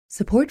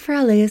Support for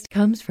LAist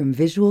comes from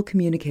Visual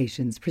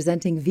Communications,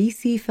 presenting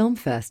VC Film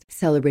Fest,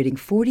 celebrating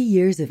 40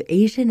 years of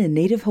Asian and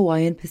Native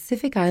Hawaiian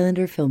Pacific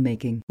Islander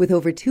filmmaking, with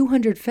over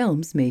 200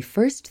 films May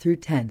 1st through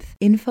 10th.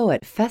 Info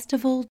at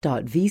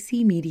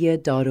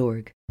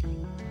festival.vcmedia.org.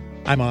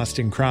 I'm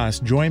Austin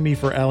Cross. Join me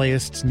for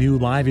LAist's new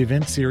live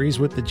event series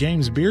with the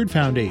James Beard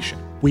Foundation.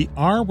 We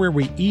Are Where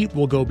We Eat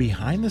will go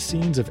behind the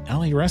scenes of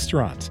LA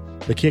restaurants.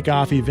 The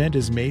kickoff event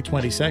is May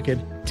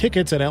 22nd.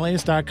 Tickets at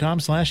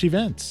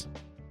laist.com/events.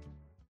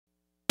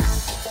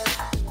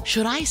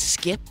 Should I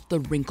skip the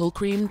wrinkle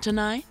cream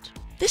tonight?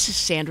 This is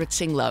Sandra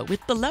Tsinglo with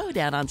the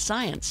Lowdown on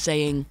Science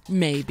saying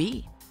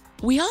maybe.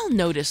 We all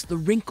notice the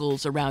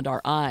wrinkles around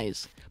our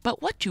eyes,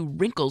 but what do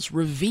wrinkles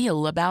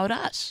reveal about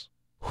us?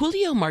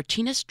 Julio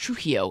Martinez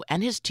Trujillo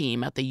and his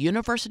team at the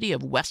University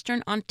of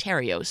Western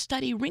Ontario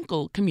study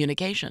wrinkle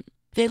communication.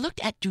 They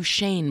looked at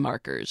Duchenne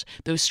markers,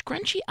 those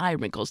scrunchy eye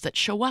wrinkles that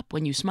show up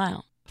when you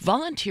smile.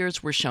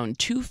 Volunteers were shown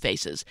two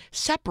faces,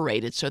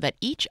 separated so that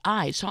each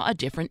eye saw a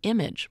different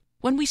image.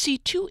 When we see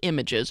two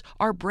images,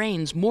 our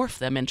brains morph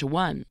them into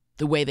one.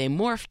 The way they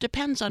morph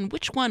depends on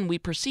which one we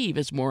perceive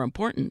as more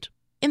important.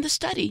 In the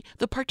study,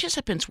 the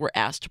participants were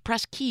asked to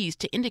press keys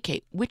to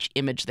indicate which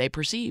image they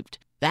perceived.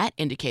 That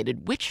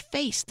indicated which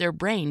face their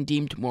brain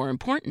deemed more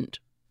important.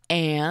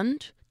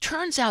 And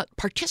turns out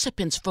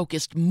participants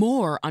focused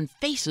more on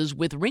faces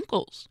with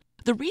wrinkles.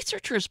 The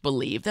researchers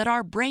believe that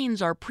our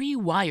brains are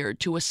pre-wired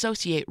to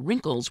associate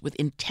wrinkles with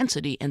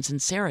intensity and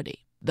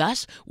sincerity.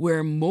 Thus,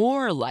 we're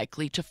more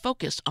likely to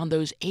focus on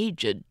those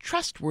aged,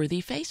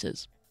 trustworthy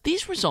faces.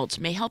 These results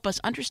may help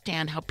us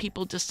understand how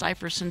people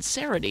decipher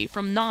sincerity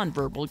from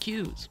nonverbal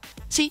cues.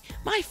 See,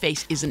 my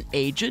face isn't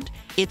aged,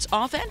 it's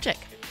authentic.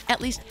 At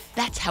least,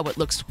 that's how it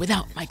looks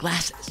without my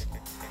glasses.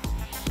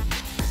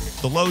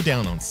 The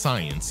Lowdown on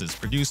Science is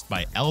produced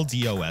by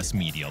LDOS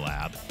Media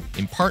Lab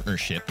in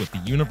partnership with the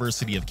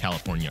University of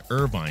California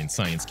Irvine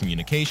Science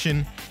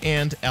Communication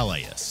and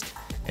LAist,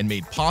 and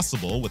made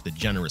possible with the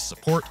generous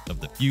support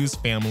of the Fuse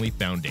Family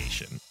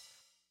Foundation.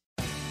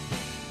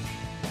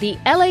 The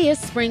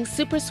LAist Spring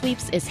Super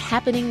Sweeps is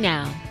happening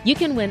now. You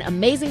can win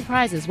amazing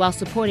prizes while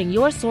supporting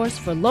your source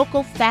for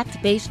local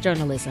fact-based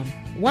journalism.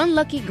 One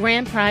lucky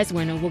grand prize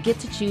winner will get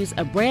to choose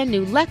a brand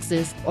new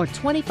Lexus or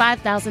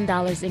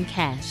 $25,000 in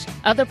cash.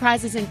 Other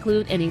prizes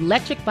include an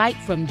electric bike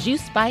from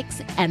Juice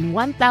Bikes and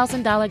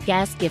 $1,000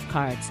 gas gift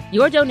cards.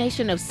 Your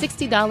donation of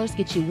 $60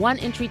 gets you one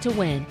entry to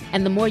win,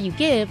 and the more you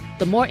give,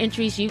 the more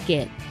entries you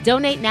get.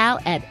 Donate now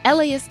at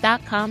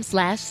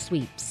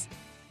laist.com/sweeps.